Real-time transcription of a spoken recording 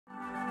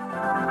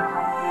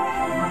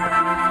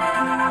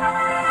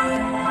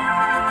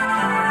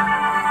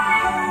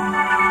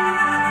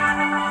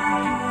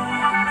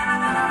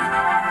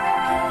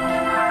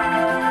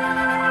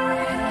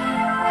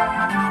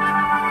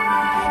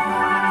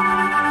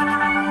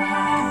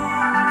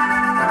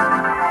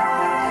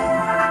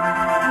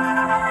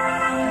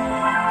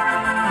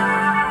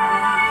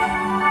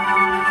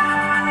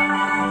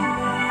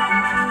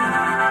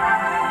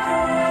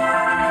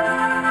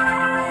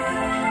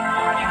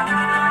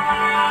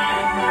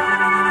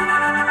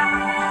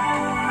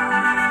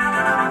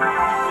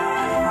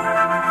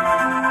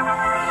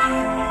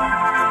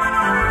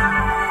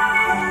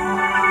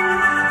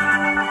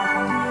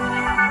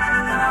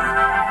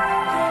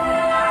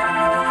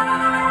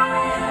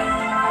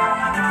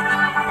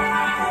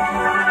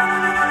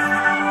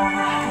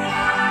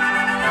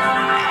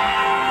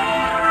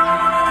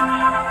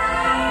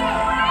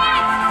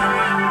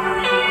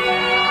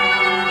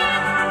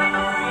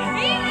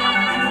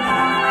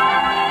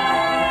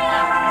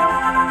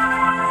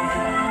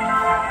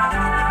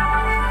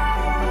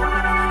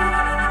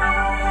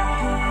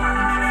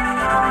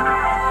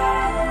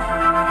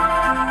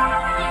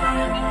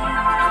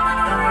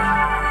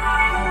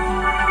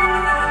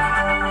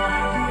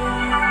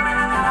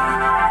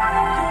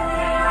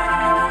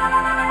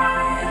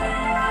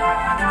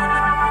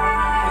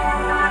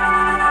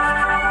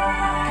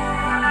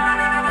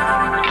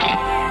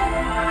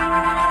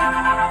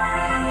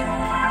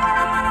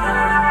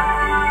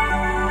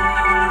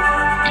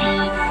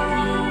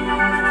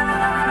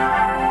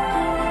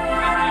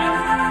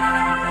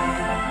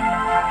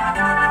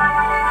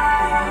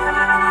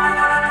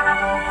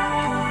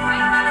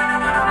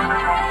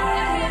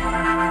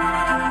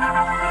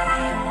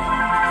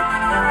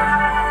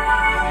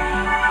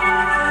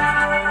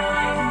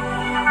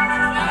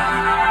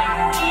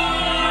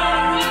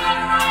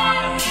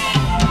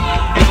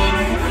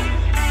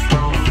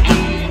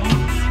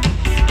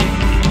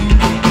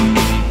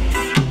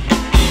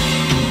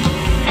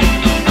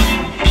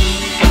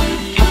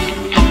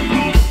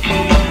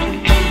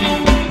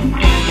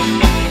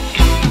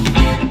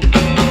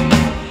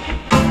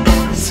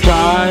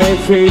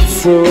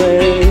fades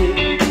away.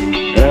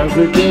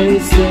 Every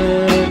day's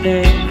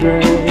turning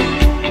gray.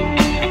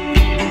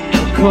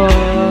 I call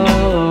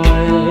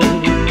away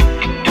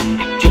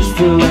just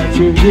to let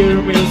you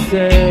hear me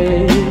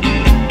say,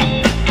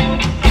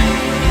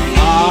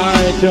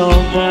 I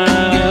don't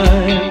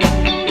mind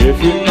if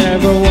you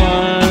never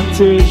want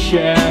to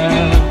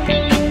share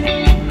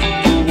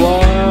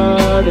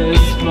what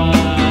is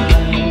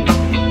mine.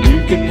 You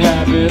can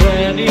have it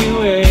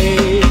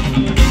anyway.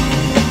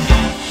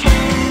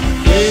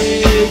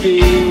 Baby,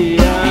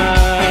 I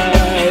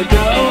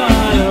don't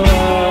wanna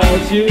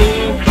watch you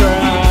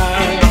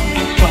cry.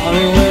 Call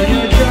me when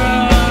you're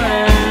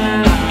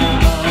drying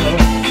out.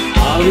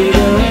 I'll be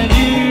there when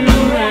you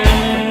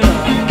ran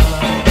out.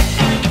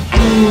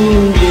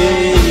 Ooh,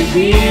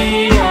 baby,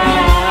 I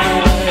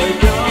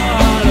don't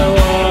wanna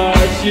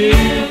watch you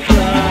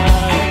cry.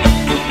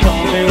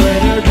 Call me when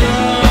you're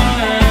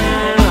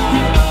drying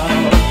out.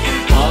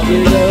 I'll be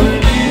there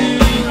when you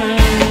ran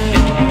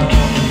out.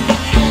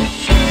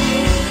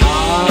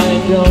 I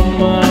don't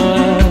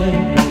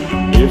mind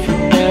if you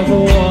never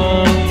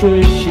want to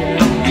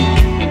share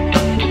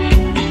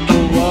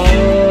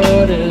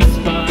what is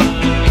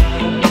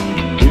mine.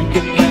 You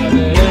can have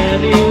it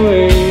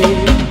anyway.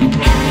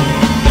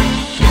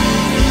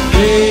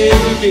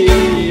 Baby,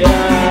 I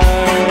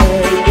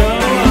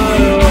don't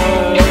wanna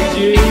watch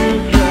you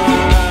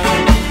cry.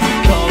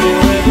 Call me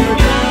when you're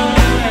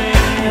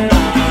crying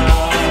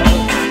out.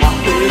 I'll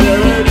be there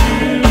when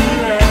you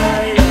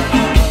right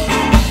out.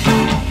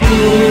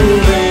 Ooh,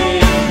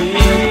 baby,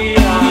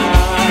 I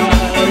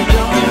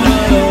don't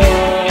wanna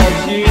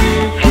watch you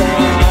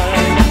cry.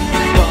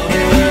 Call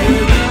me when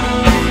you're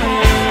crying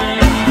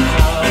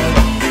out.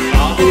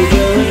 I'll be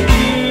there when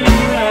you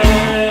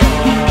right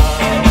out.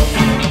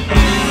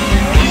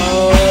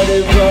 What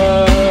it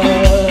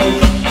was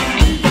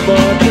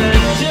more than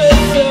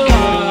just a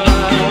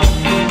while.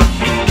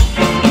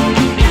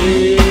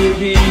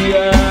 Baby,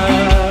 I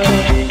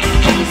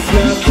just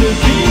have to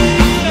be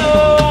a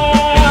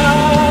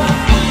while.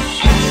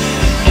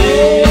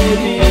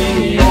 Baby,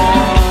 I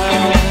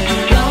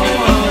don't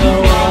wanna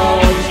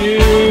watch you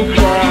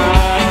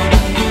cry.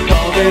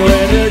 Call me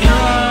when you're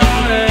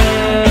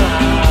crying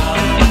out.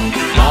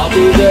 I'll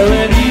be there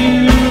when you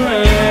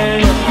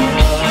hang out.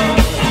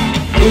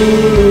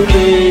 Ooh,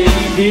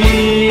 baby,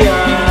 I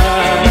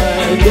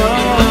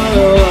don't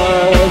wanna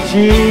watch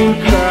you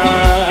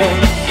cry.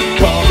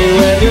 Call me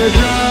when you're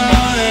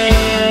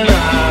crying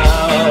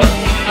out.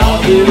 I'll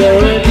be there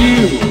when you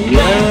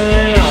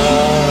hang out.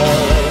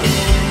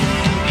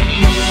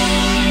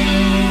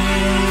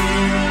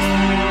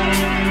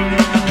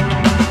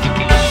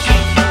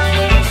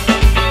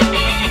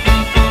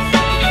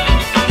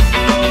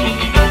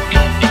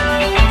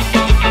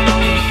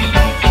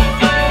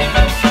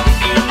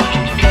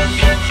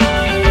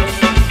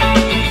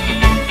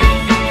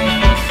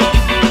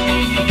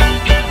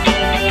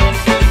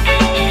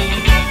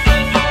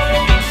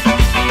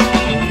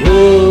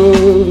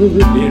 Would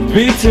it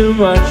be too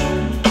much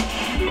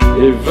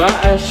if I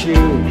ask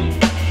you,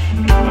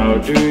 how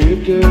do you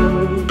do?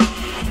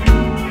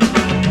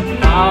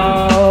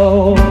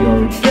 How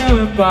you're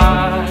getting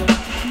by,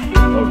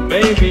 or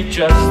maybe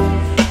just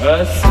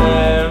a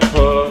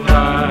simple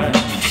high.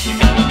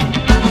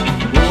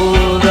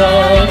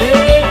 Wouldn't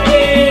it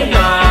be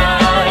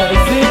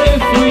nice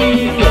if we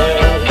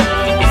lived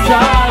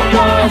side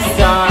by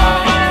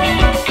side,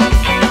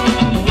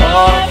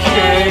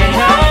 walking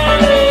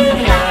hand in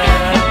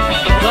hand?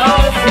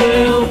 Life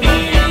will be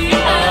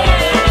a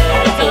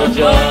little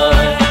joy.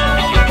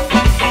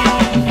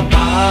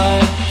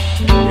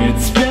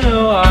 It's been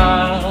a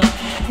while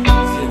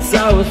since I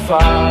was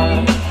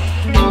 5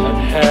 and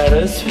had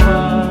as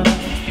fun.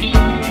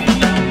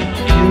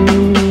 You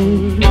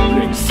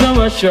bring so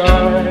much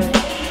joy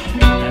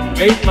and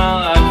made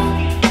my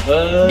life a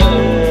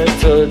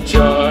little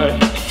joy.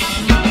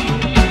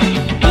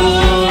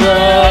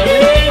 Would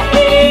it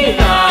be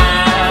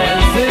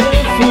nice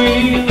if we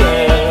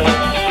lived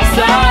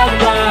side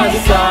by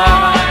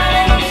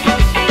side,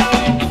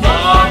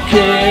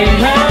 walking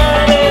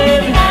hand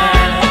in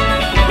hand?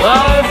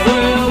 Life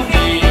will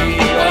be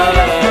a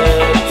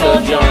little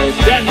joy.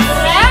 Dance.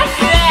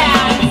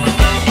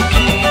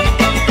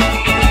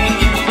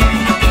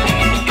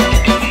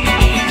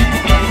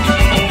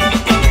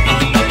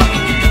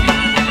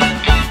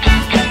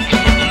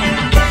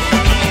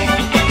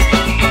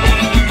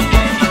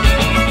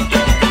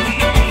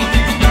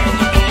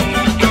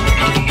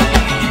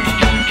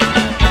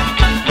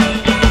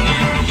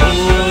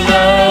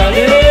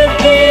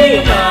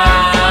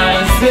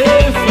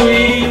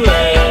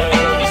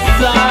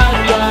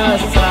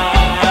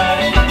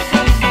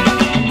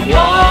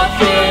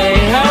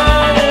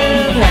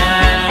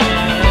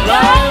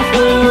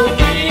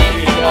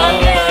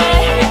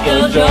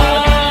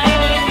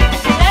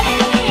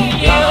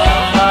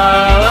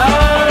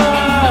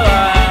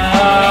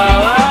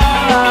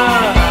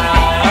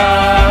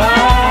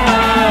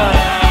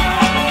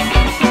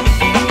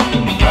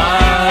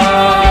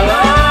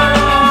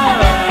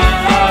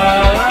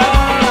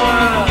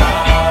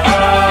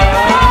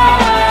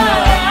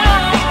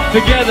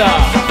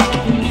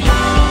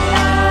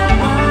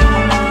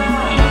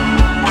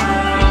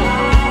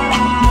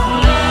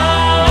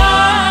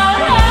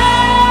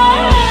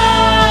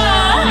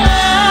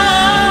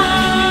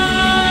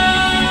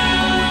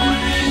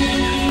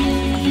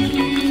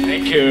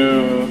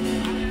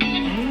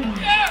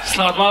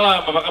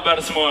 malam, apa kabar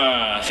semua?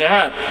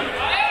 Sehat?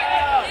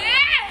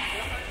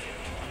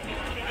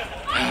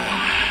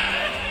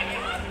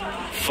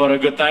 For a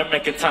good time,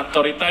 make it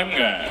Santori time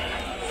nggak?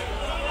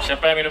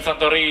 Siapa yang minum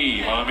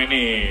Santori malam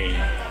ini?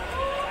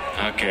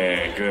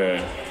 Oke, good.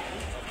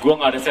 Gue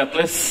nggak ada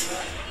setlist,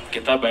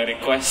 kita by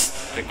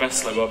request.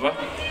 Request lagu apa?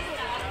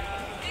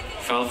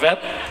 Velvet,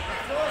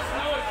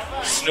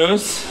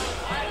 Snooze,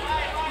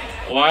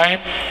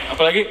 Wine,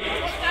 apa lagi?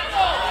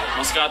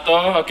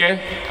 Moscato, oke.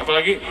 Apa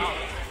lagi?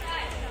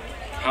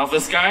 Half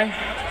the Sky.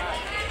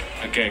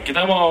 Oke,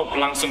 kita mau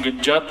langsung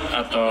genjot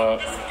atau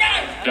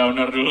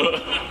downer dulu?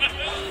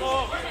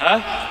 Hah?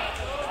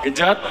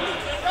 Genjot?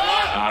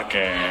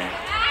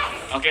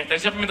 Oke, tadi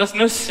siapa minta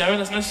snooze? Siapa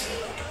minta snooze?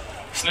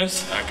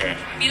 Snooze? Oke.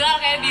 Bilal,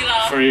 kayak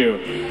Bilal. For you.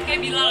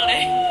 Kayak Bilal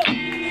deh.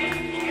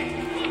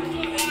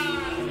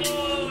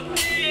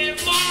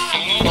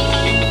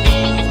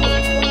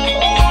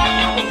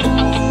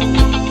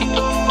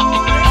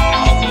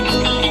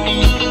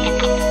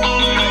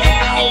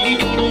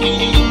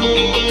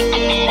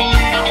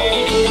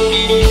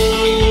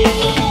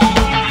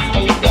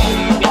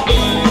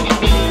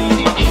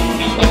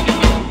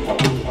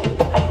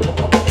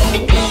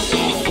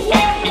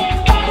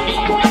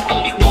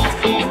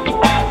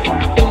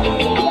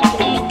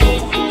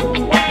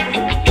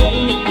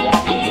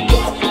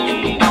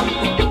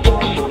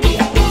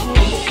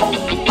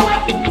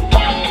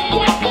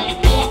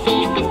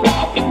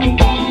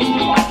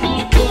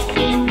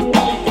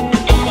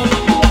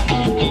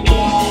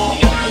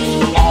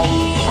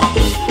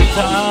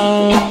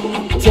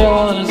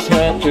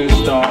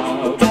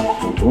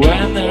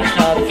 When there's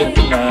nothing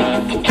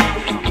left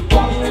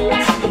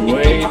to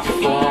wait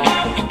for,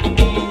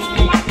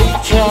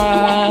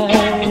 try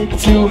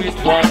to it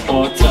one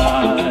more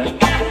time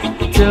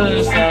till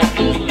there's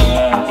nothing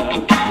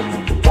left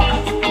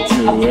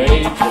to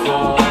wait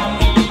for.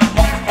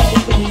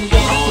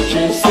 Won't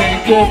you say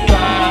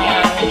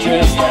goodbye?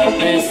 Just let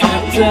me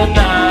slip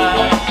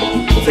tonight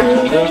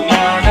till the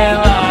morning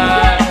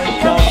light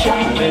comes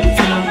shining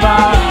into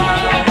my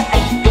eyes.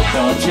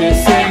 Don't you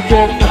say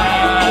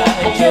goodbye?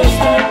 Just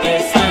let me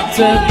slip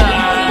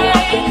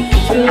tonight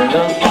till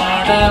the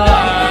morning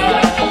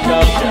light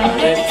comes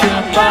shining into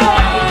my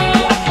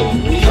eyes.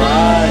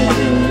 Try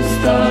to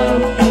stop.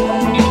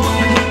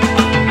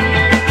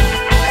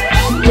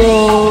 Go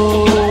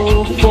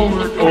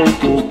forward or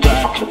go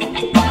back.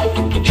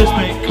 Just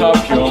make up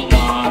your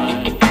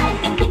mind.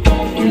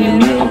 You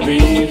will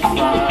be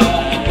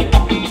fine.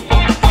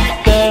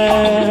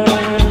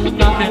 There's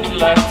nothing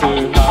left to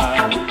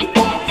hide.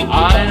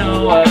 I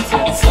know what's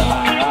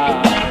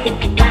inside.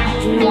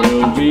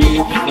 We'll be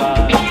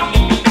fine.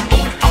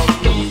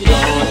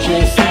 Don't you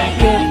say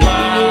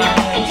goodbye?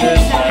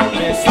 Just let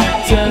me slip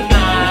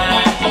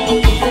tonight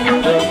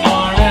till the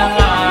morning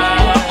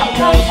light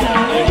comes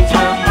shining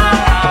into my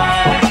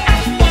eyes.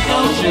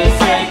 Don't you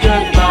say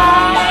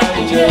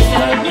goodbye? Just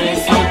let me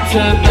slip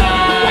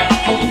tonight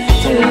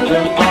till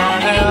the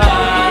morning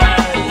light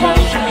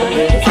comes shining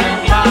into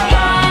my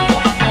eyes.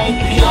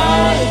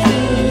 Try to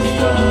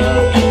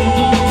stop.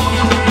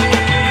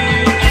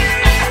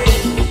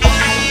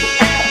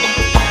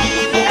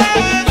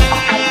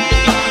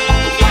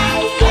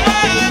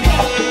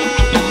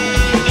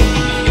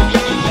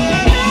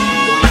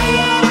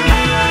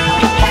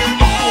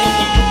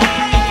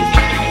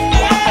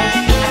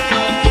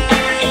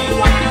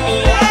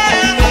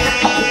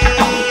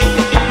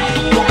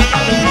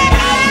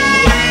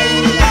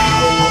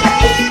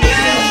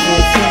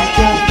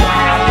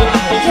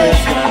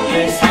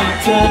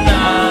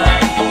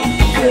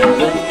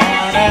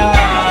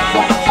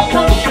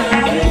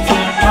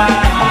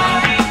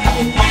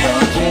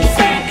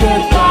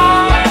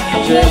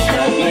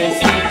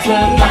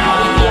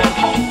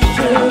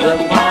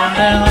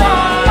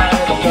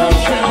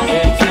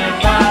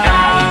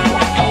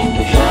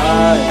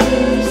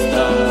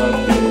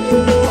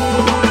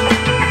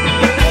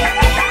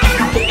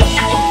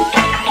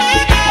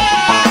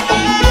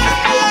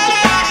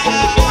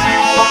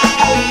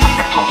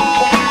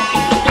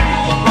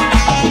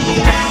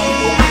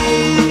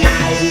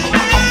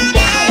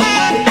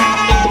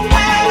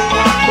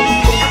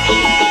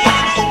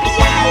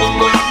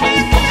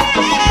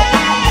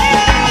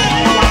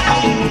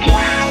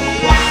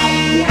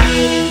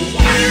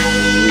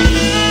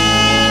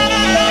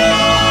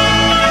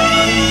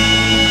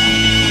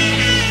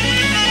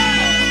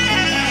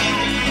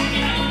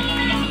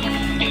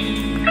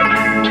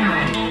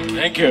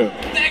 Thank you.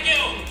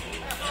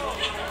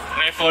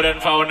 Revo dan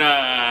Fauna.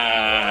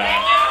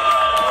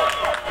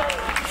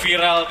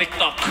 Viral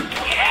TikTok.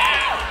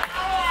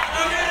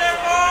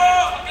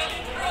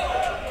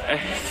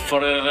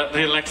 For a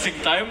relaxing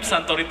time,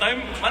 Santori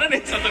time. Mana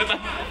nih Santori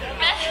time?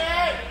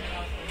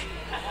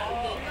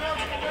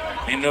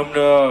 Minum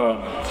dong.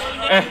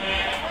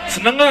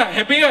 Seneng nggak?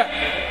 Happy nggak?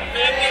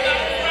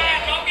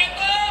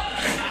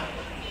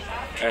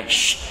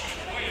 Shh.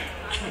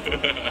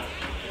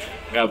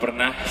 Nggak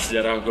pernah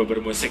sejarah gue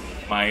bermusik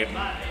main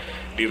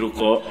di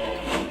ruko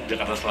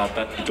Jakarta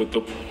Selatan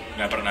ditutup,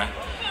 nggak pernah.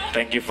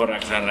 Thank you for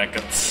Aksara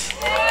Records.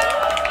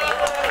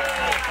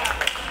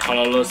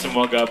 Kalau lo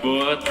semua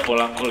gabut,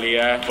 pulang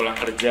kuliah, pulang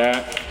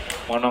kerja,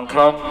 mau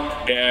nongkrong,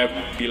 DM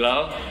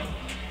Bilal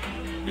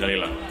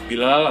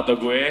atau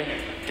gue,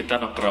 kita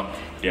nongkrong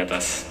di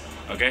atas.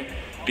 Oke?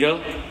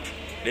 Deal?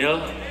 Deal?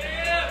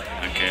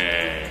 Oke.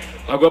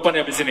 Lagu apa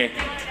nih abis ini?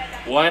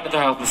 Wine atau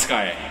Help the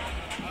Sky?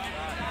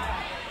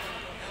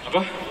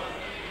 Apa?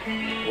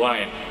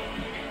 Wine.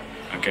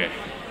 Oke.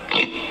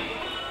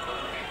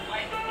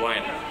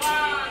 Wine.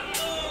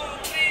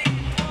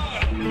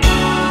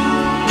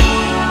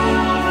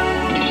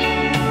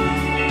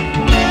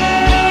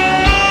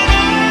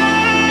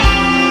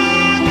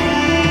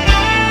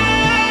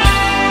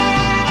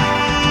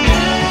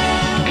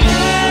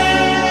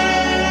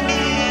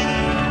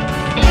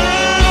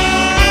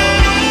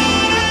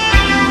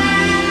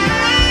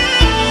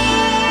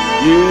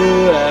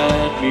 You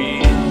and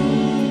me,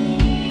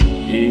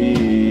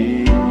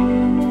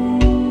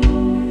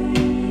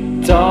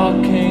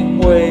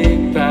 talking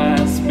way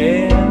past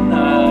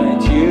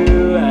midnight.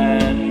 You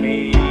and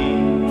me,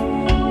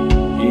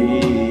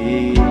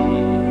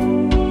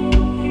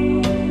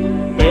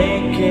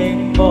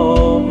 making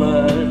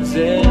moments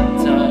in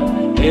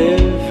time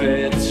if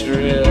it's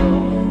real.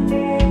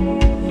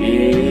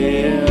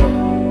 Yeah,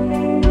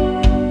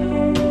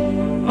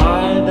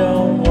 I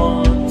don't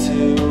want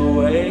to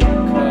wake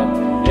up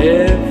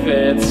if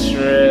it's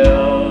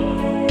real,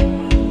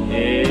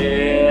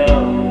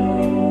 yeah.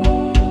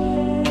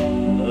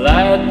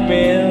 Let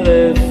me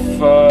live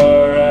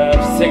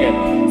forever. Sing it.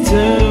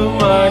 Too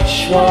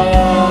much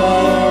wine.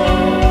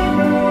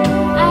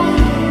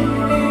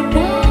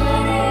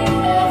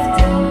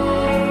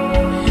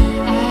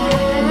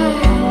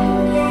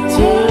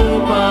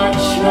 Too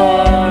much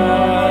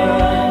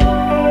wine.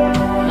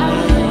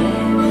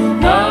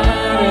 Not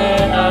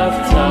enough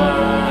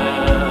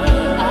time.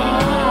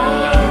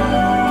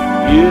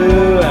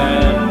 You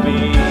and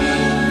me,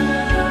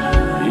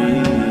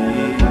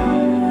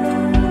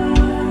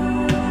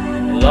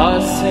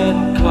 lost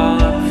in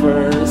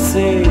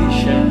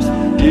conversations.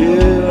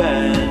 You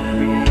and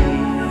me,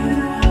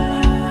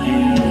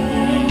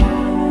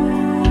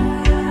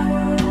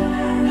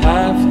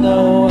 have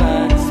no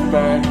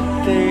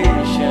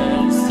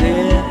expectations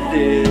in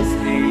this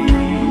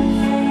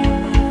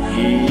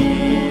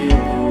eve.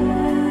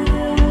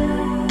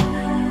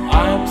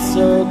 I'm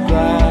so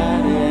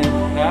glad it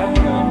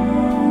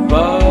happened,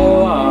 but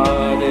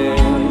what if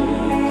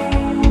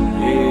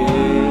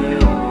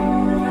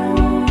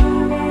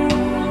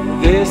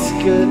this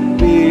could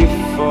be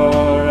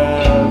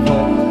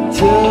forever?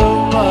 Too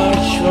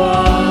much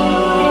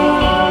wine,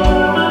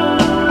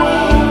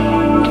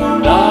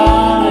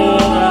 not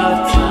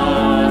enough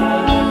time.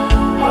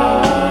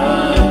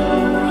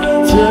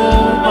 Too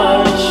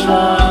much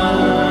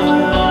wine,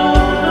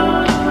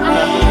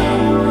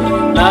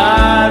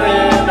 not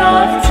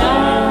enough time.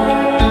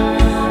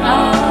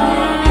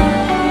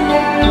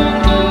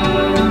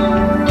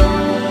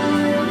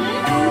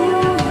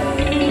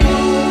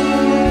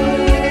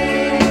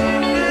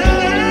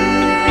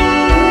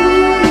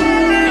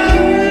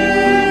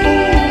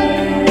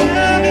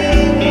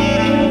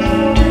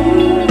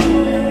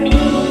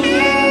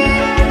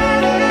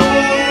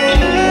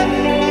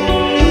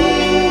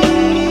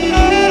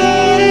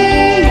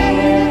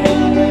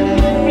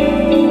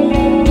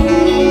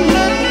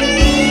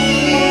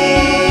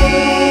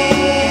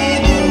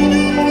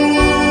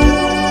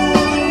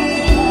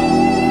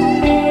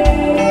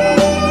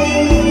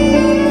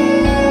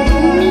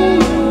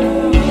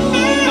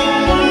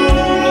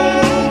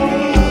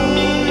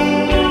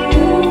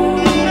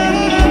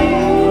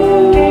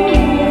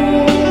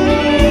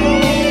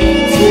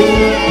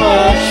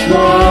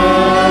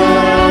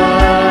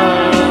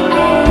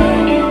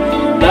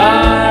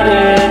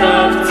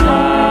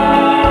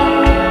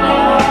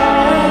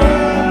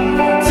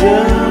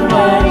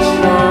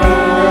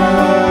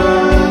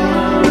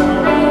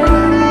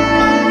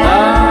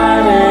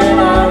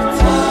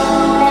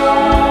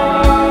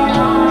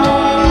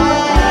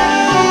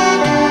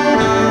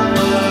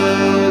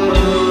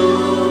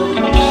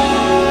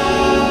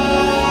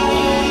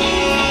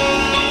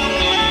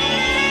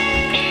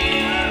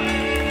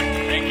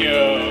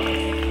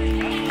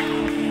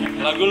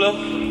 Lagu lo,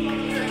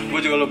 gue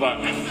juga lupa.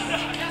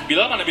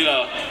 Bilal mana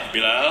Bilal?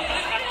 Bilal?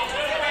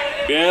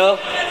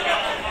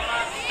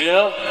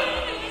 Bil?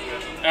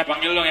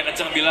 Panggil dong yang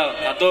kenceng Bilal.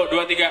 1, 2,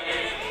 3. Bilal!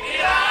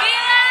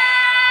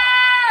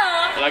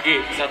 Lagi,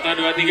 1,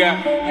 2,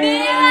 3.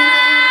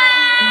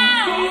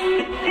 Bilal!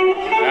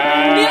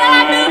 Bilal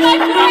ambil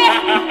mic gue!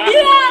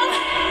 Bilal!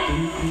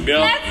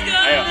 Bil, Let's go!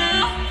 ayo.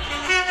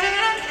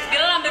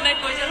 Bilal ambil mic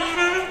gue aja lo.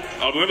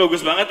 Albumnya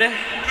bagus banget ya.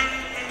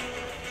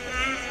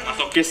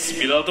 Masokis,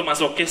 Bilal tuh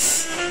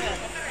masokis.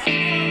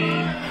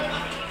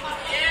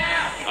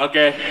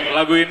 Oke,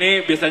 lagu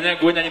ini biasanya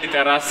gue nyanyi di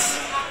teras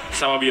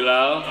sama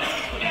Bilal.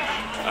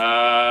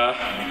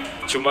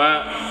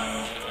 Cuma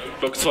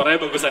suaranya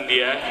bagusan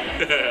dia.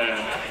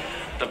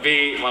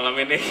 Tapi malam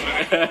ini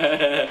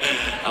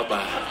apa?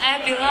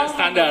 Bilal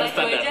Standar.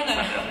 aja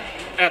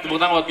nggak? Tepuk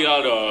tangan buat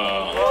Bilal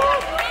dong.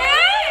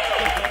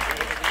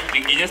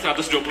 Tingginya tingginya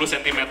 120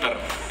 cm.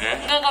 Ya.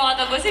 Enggak, kalau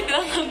kata gue sih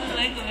bilang ngambil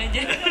lagu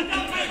aja.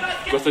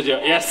 Gue setuju.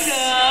 Yes.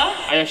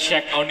 Udah. Ayo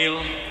Shaq O'Neal.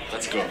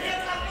 Let's go.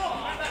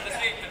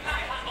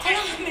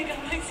 Kalau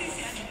megang mic sih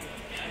sih.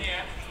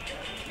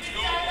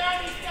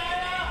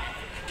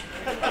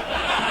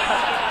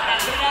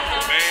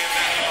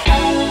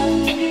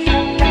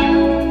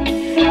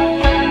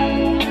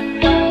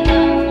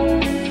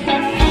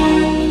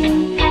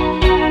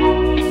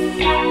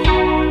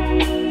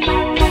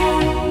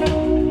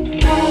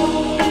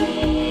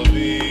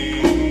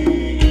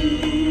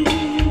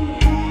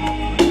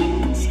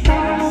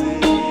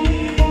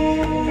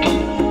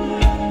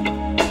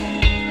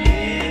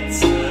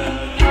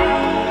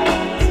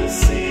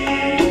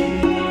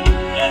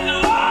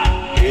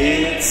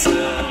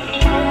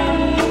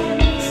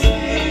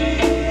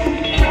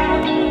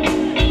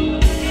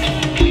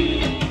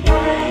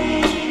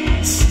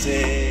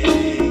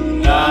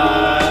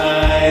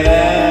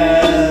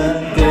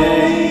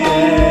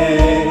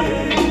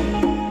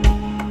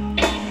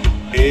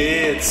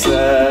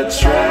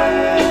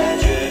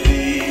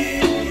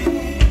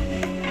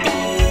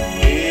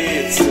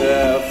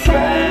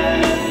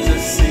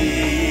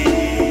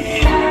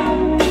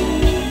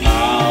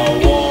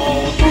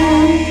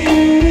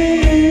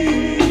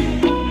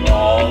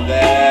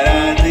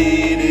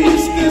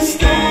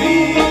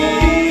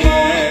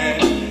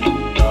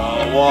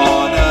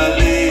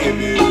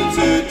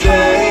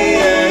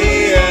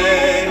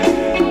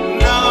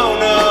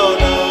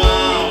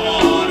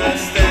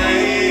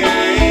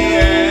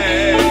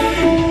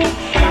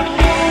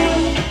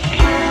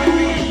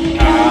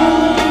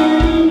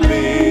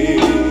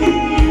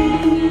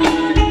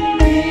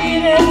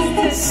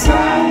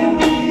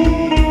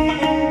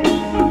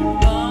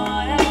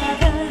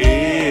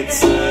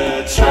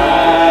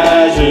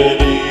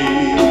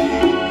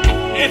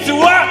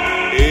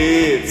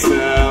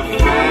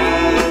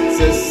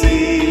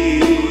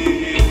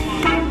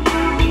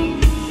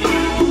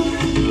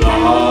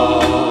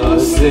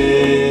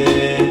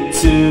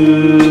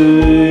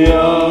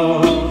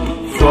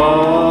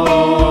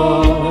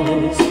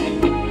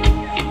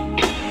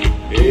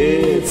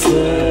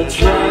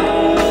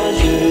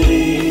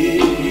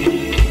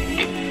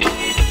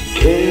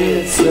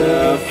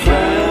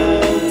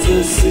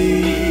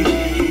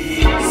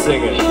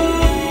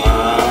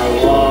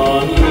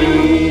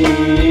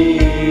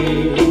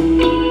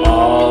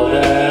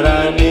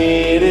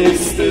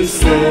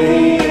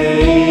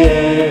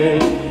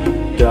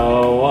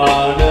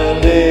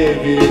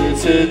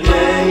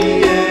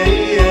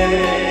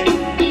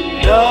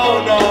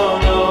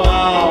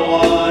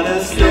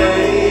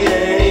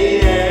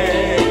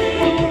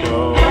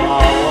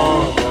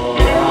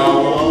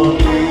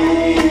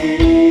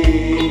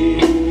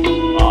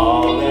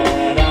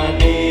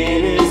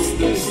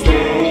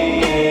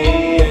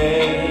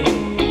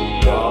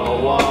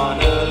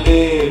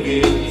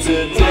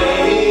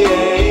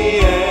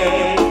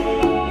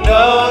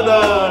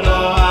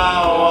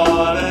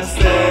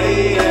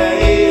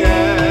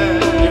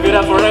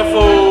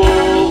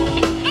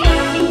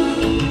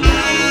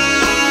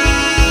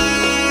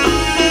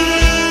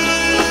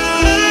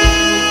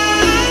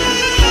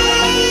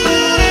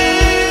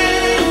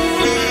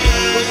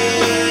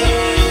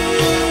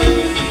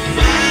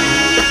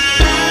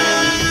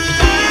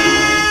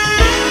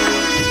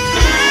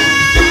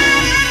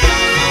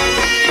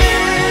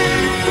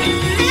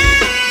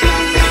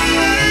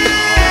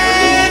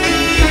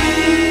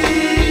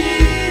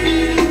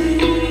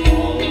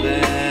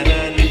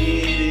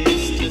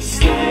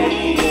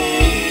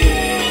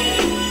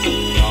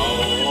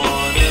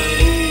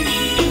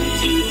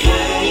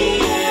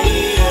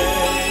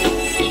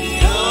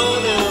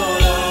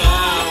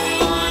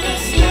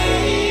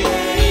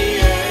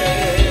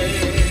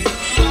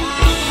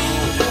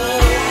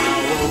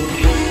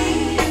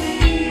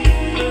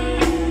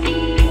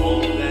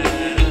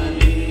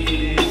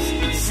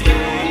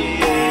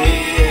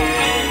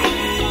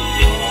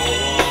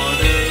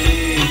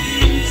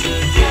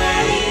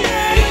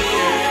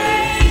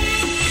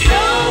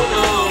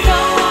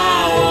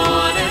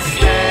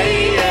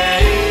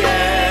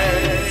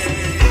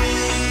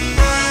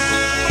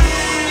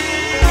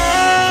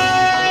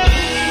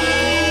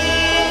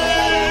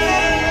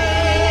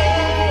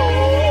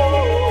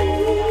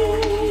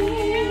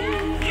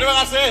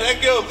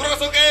 Thank you,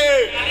 Kurosuke.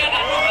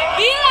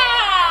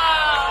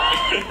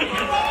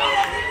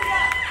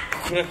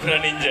 Kura-kura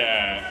ninja.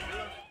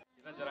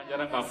 Kita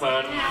jarang-jarang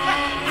cover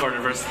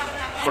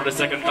for the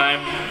second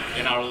time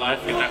in our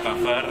life kita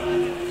cover.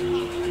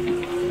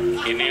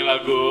 Ini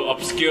lagu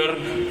obscure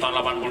tahun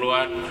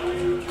 80-an.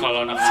 Kalau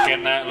anak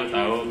skena lu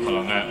tahu,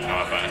 kalau nggak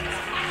apa-apa.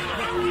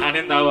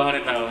 Hanin tahu.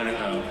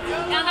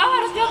 Yang tahu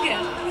harus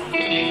joget.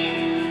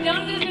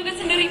 Jangan joget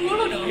sendiri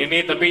mulu dong.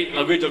 Ini tapi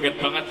lagu joget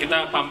banget,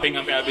 kita pumping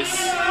sampai habis.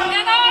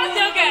 Yang tahu harus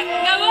joget.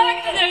 Nggak boleh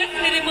kita joget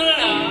sendiri mulu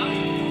dong.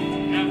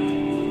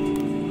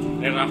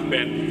 Ini rock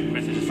band,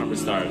 Messages from the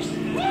Stars.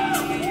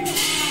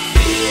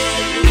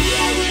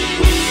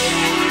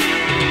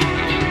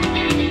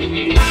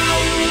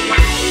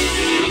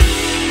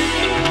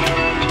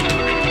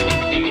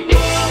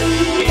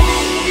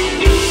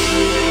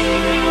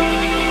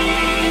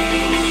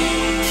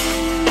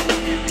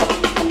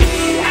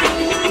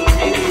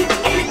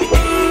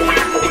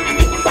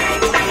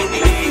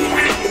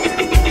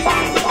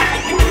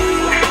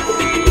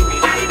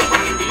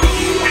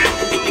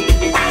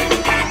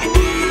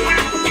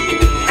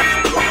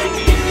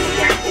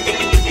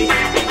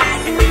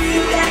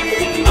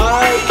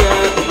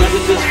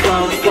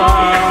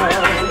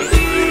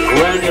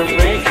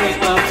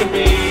 to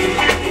me.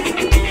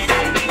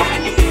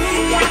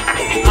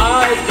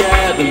 I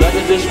get the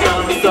messages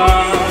from the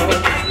stars,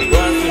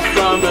 messages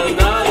from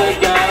another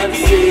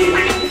galaxy.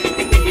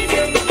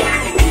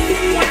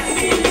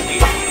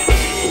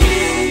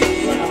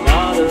 When I'm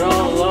out there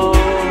all alone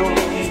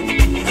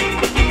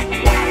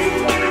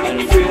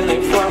and I'm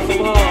feeling far from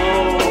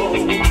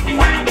home,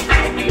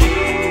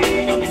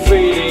 I'm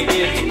fading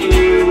into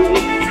blue.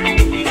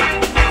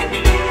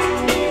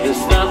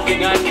 There's nothing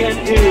I can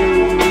do.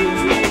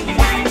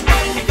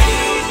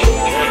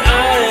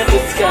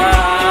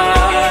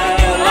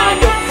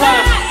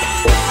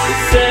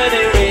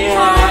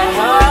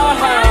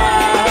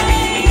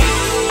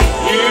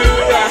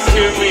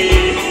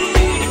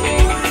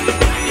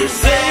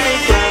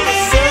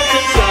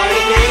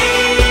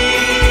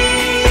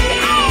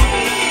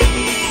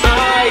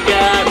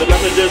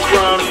 Just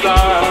from the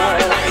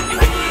start,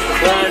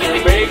 when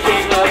you're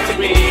making love to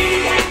me,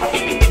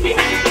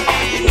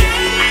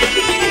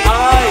 I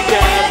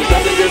get the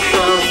messages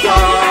from the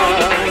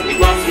start,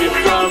 must be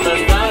from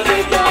another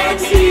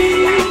galaxy.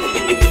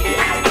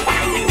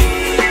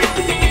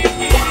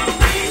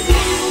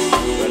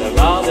 But I'm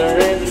out there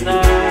in the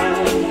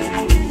night,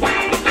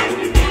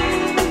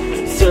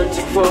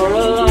 searching for a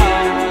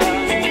light.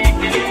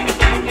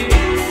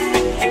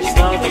 There's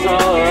nothing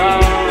all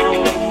around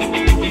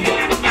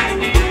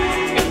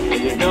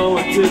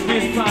to be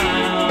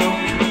found.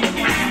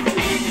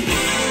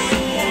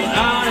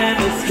 Out in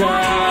the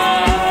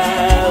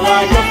sky,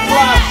 like a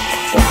flash,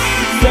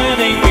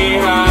 sending me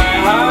high,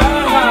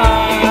 high,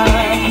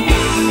 high.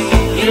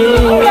 You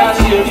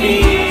rescue me,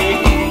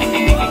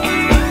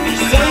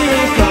 save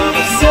me from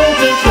a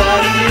certain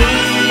tragedy.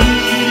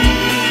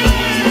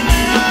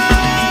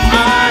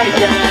 I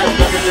get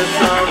messages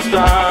from the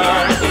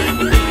stars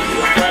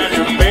when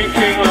you're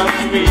making love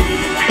to me.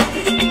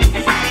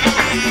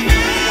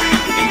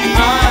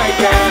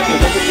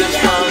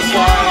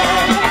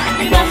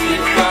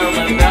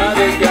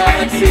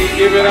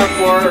 Give it up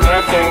for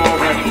Repo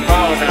and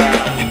Fauna.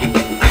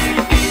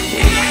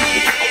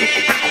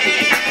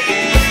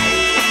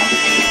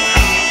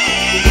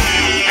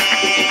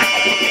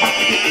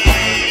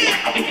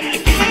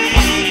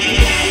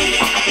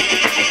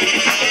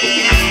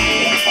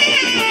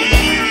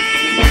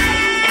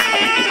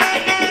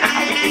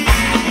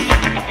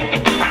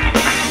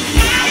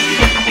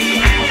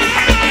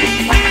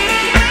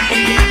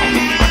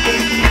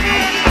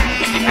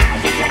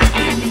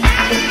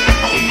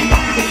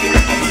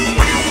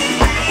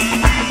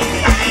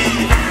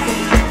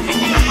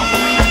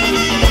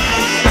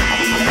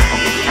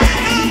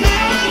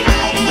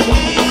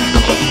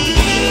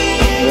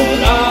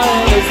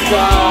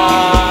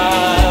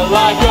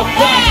 Like a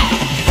bat,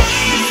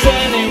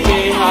 sending me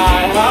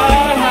high,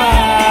 high,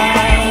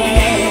 high.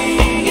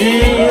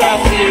 You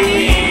rescue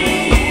me,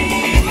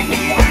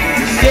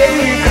 save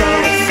me from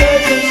a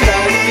certain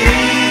tragedy.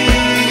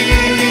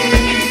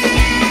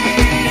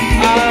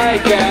 I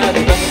get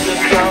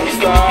messages from the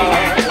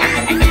stars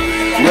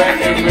when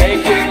you're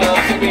making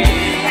love to me.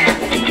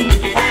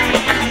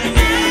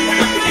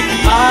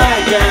 I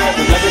get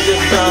the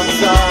messages from the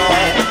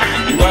stars,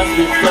 you must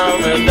be from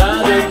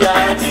another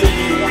galaxy.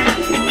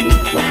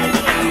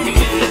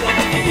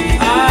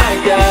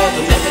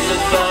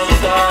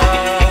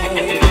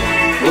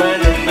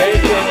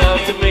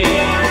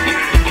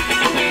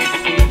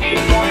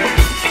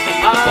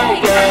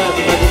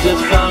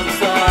 Just from the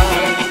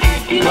side,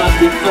 must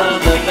be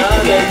from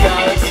another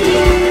galaxy.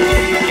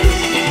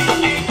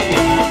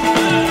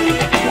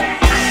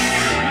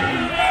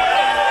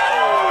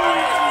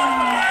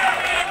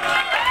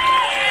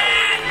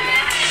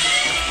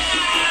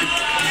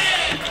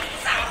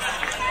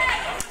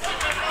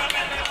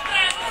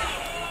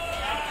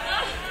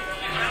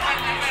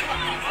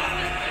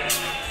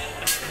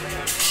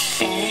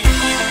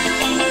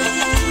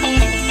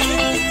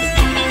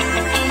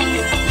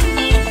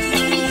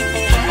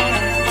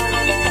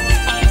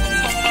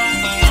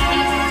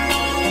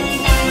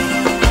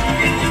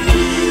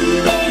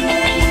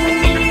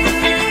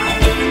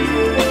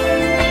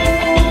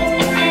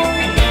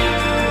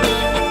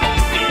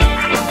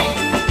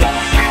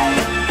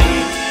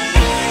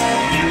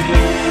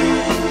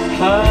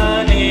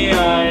 Honey, I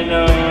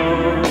know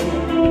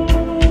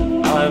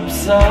I'm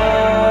such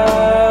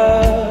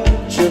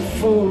a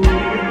fool.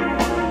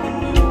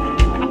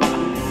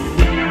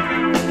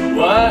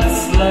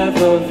 What's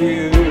left of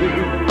you?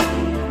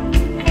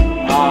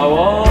 I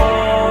won't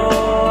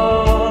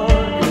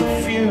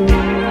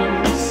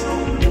refuse.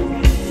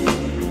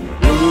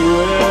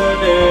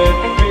 Wouldn't it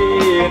be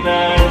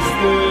nice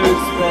to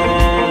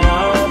spend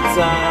our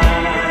time?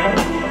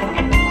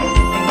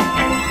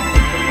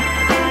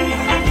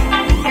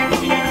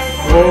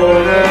 For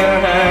the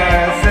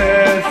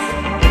masses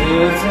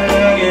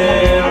sitting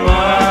in my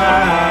eyes.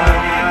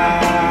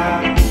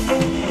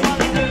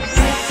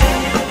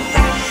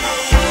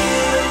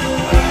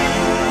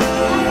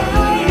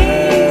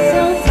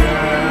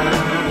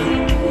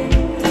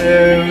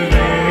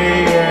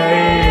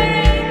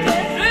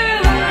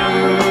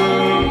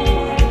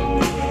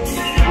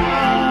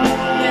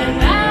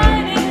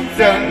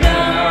 Don't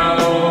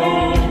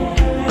know.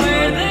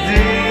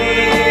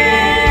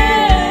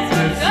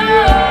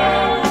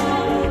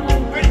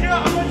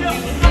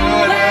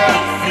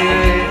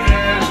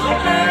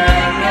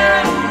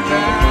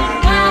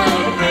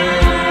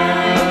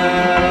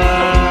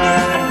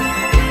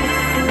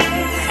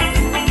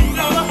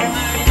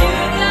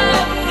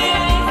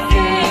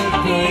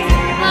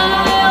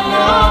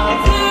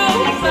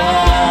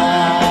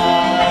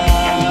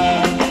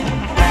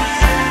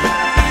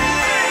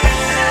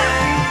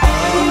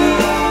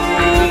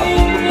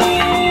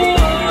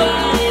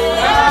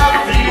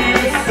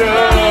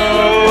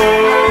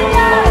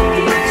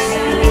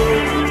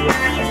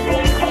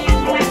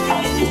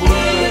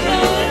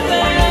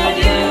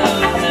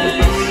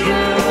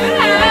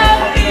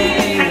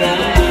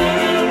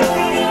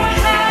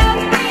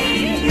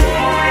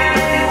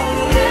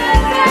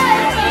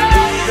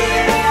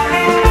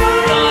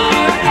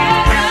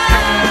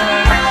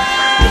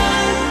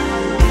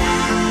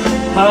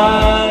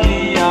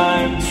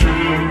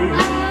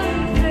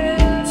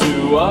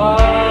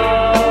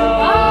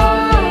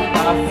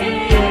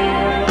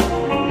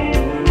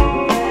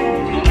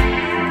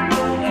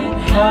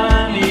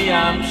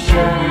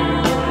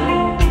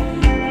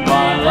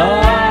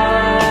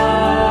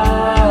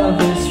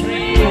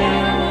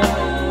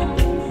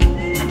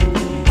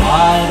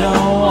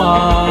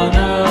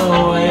 wanna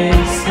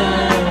waste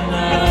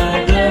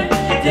another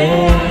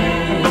day.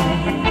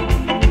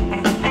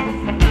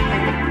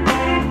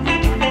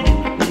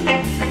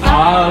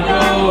 I'll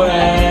go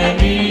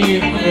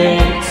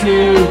anywhere to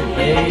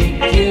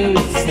make you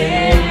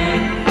stay.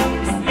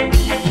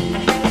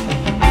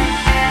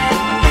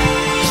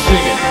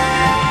 Sing it.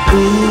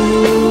 Ooh,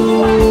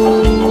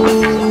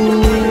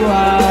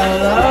 I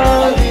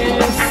love you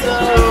so.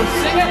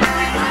 Sing it.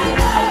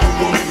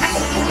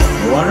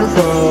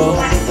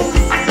 Wonderful.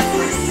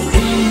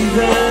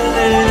 Even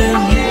if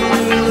you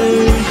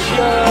lose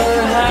your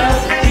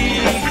happy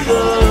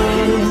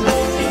good,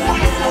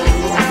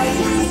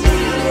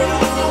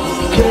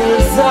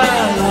 'cause I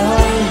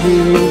love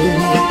you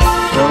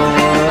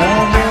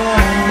forever.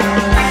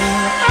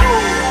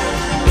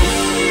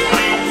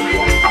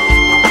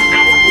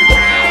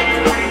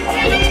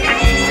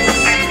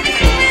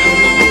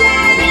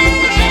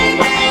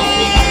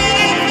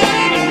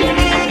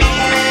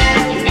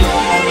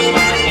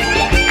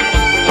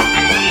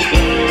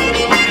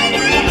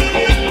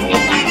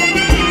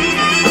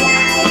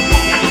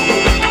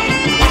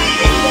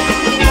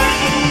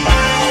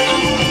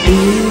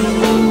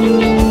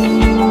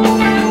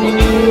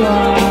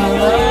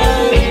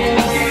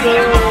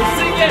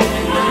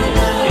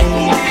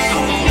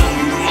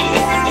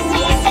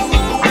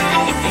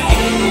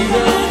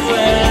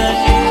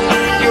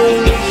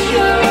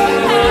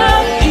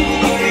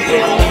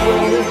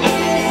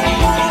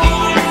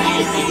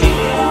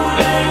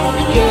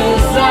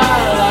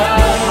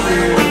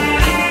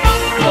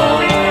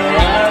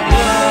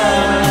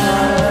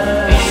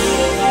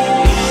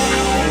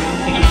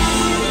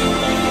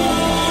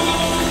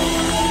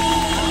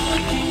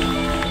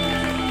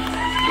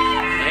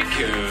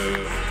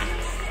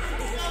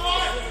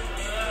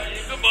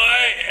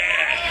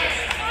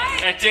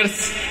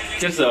 Cheers,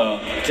 cheers dong,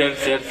 cheers,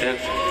 cheers,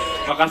 cheers.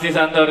 Makasih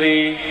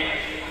Santori.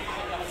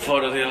 For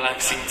a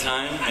relaxing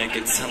time, make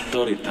it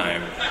Santori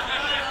time.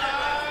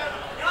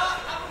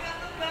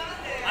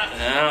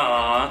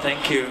 Yeah,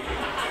 thank you.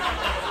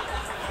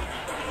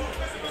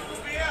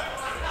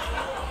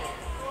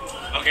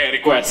 Oke,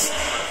 request.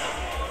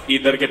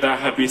 Either kita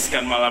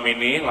habiskan malam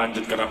ini,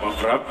 lanjut ke rap of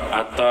rap,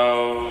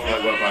 atau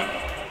lagu apa?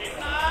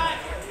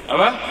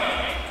 Apa?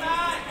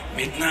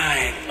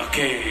 Midnight,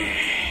 oke.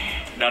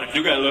 Dark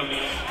juga loh.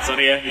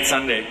 Sorry ya, it's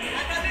Sunday.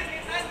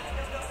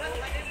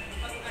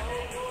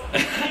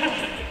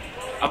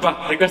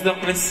 Apa? Request dong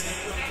please.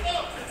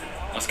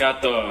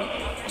 Moscato.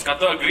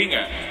 Moscato agree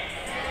nggak?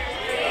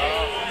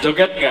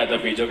 Joget nggak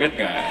tapi? Joget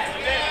nggak?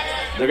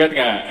 Joget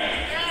nggak?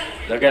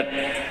 Joget.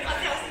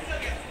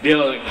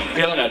 Deal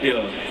nggak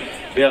deal?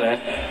 Deal ya?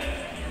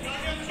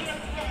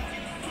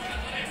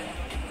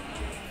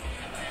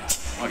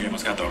 Oke,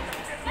 Moscato.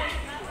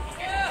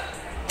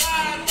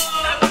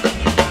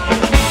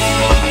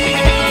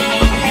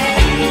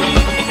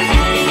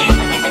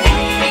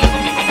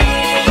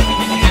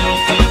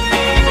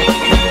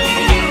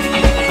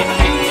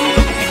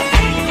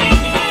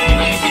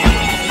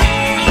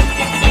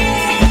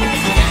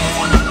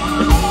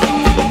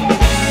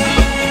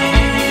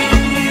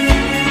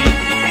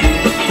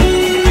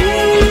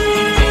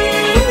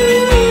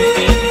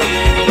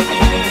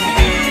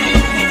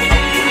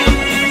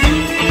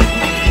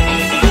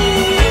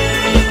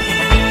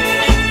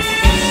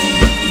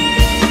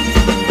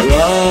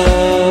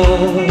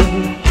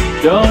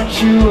 Don't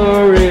you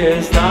worry,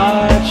 it's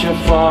not your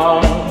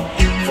fault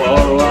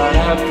for what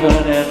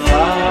happened in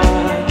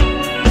life.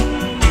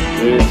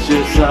 It's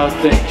just how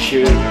things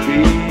should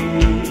be.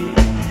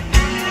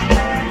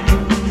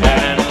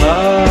 And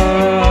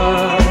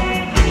love,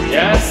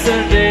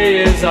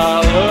 yesterday is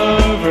all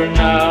over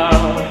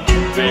now.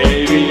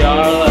 Baby,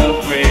 our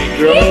love may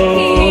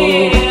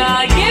grow,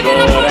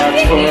 but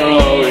that's for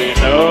all we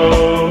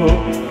know.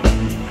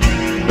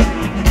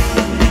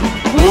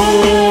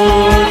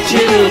 Would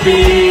you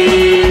be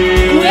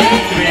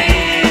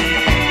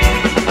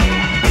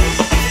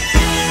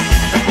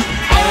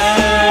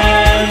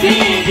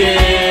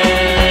begin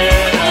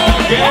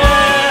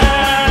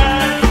again?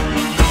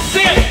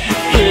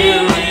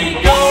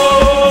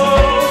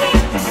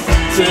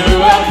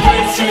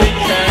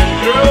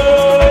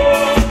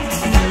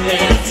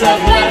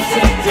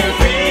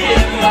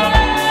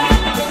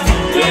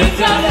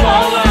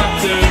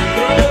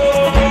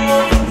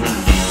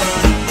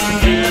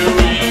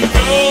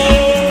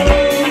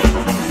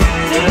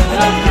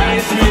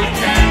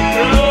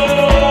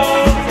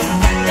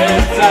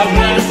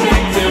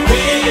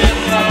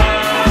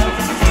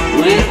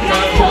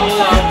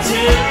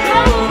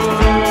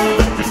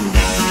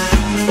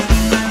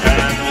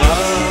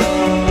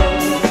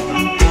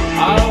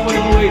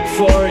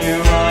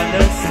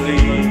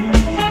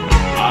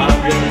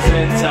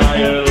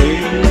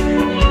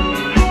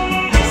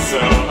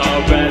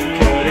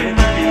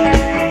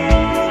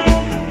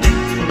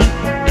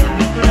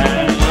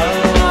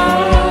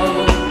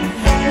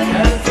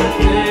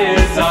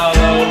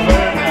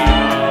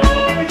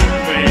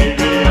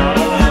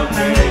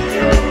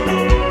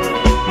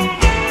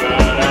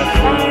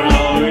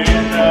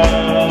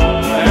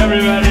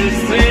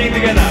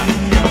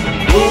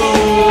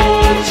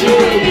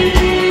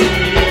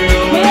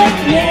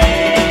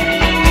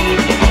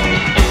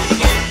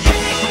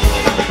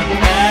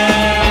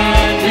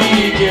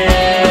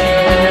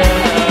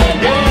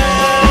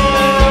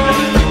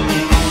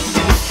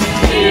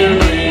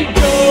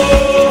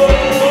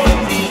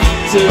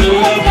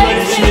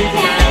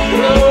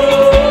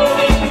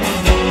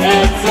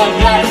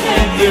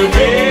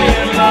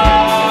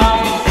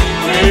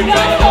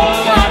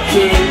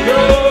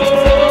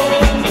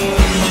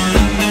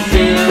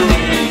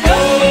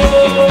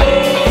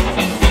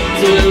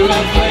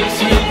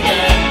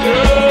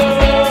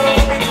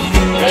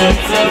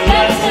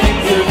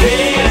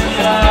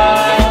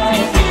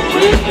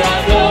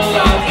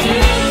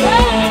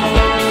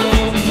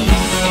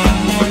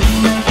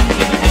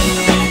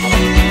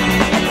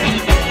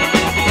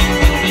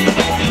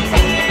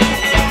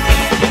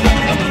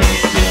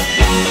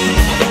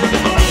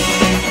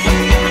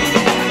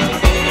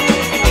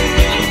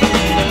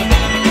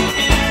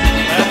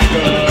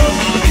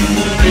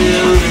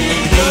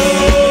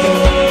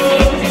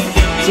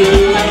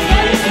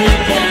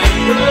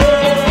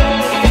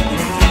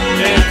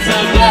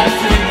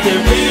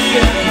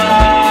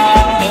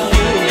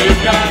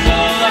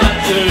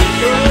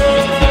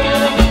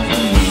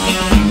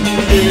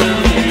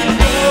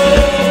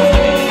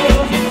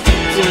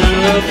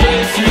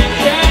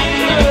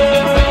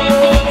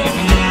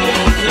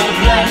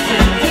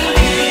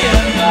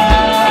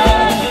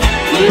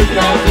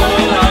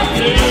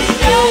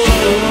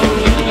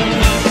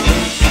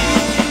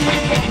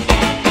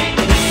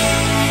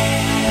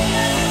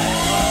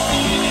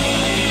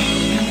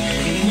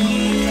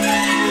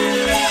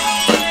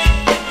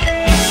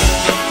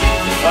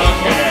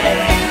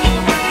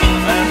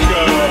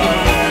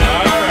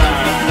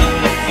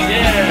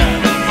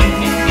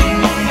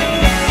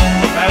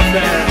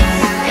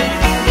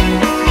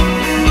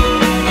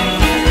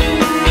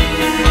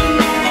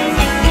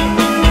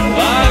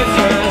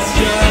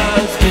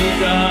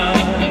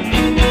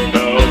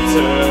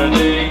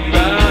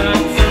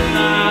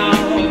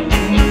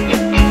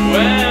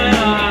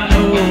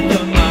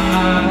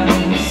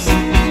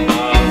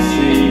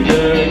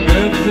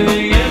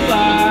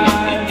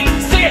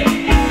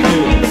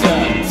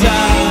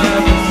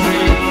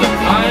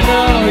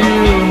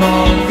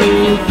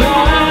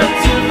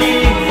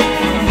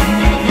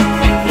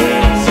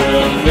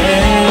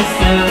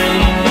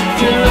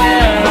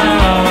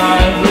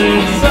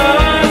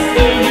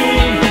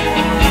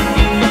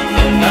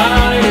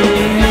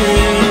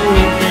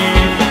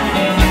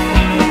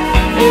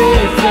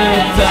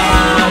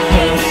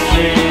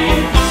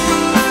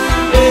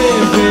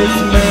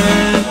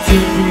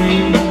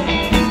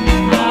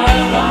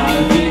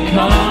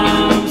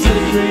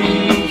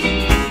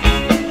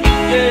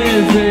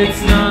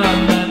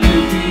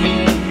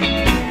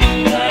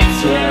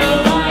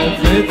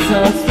 it's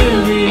us to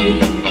be.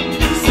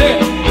 Sit.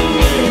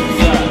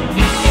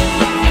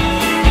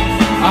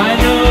 I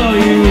know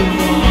you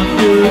want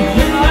to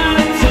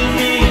come to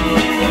me.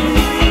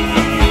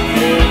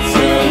 It's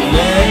a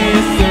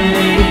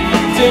mystery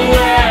to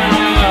where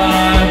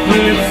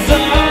it's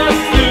us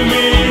to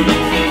be.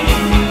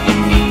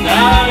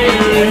 Now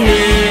you're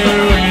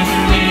here with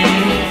me.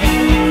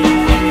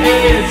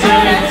 It's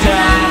a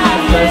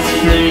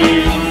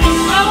tapestry.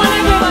 I want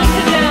everyone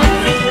to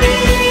dance.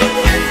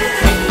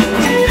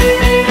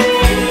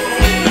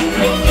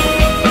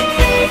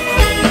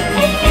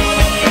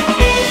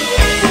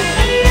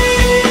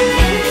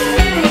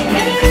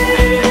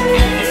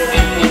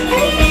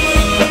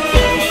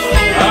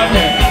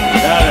 Okay,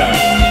 got it.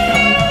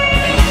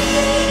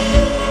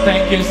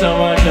 Thank you so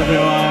much,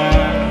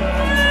 everyone.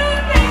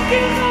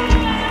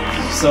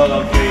 So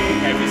lovely.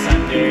 Happy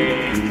Sunday.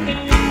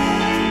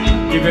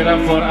 Give it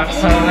up for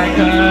Axel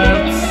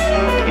Records.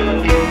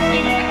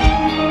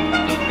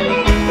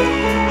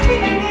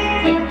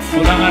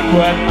 Tangan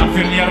buat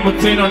Afiliar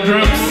Mutin on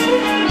drums.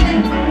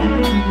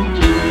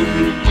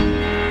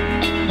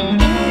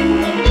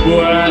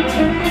 Buat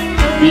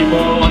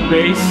Bimo on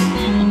bass.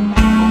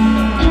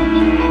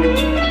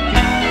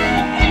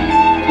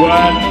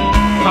 Buat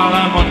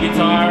Kalam on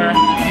guitar.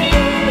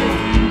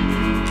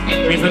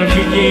 Mr.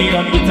 Vicky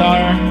on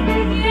guitar.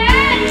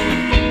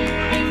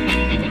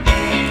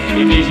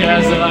 Indonesia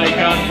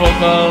Zulaika on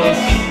vocals.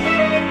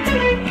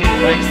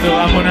 Thanks to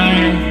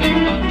Amunai.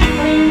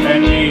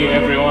 And me,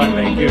 everyone,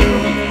 thank you.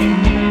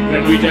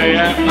 Dan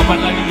Wijaya, kapan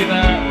lagi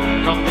kita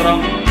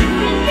nongkrong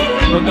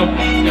untuk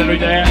Dan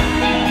Wijaya?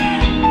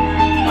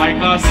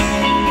 Icos,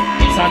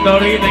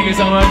 Santori, thank you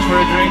so much for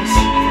the drinks.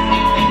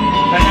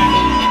 Tanya,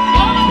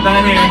 kita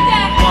nyanyi ya.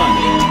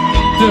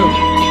 1, 2,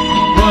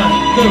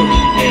 1, 2.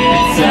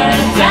 It's a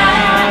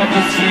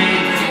tapestry.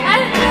 I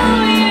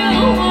know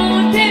you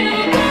wanted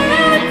to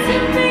come to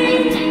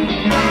me.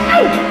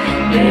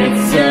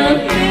 It's a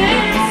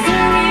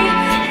mystery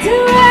to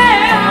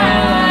where our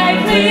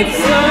life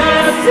leads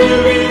us to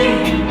be.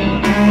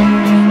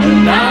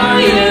 And now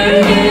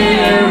you're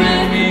here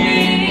with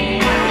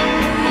me.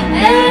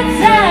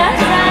 It's a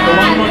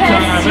One more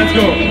time, let's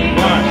go.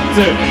 1,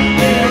 2.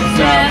 It's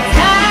a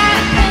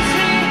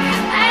tapestry.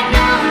 I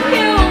know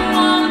you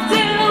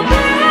wanted to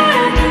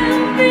come to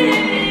me.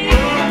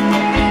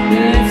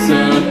 It's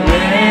a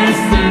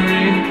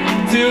mystery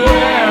to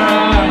where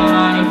our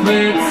life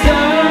leads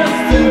us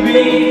to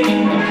be.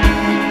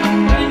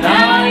 And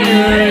now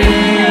you're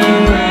here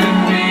with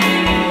me.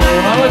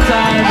 One more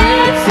time.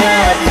 It's a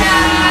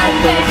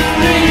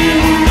tapestry.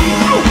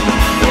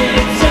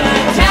 It's a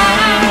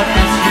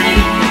tapestry.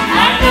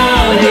 I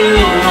know you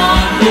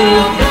want to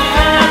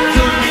come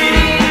to me.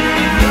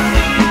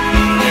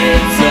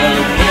 It's a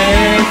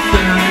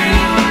mystery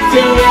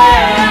to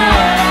where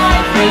our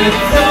life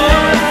leads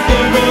us to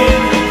be.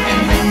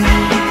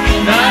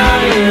 Now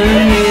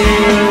you're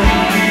here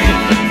with me.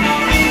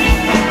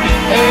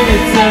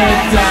 It's a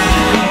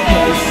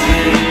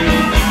tapestry.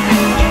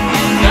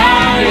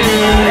 Now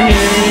you're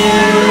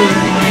here with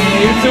me.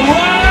 It's a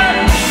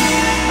word.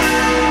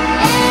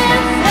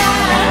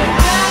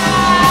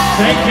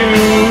 Thank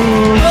you.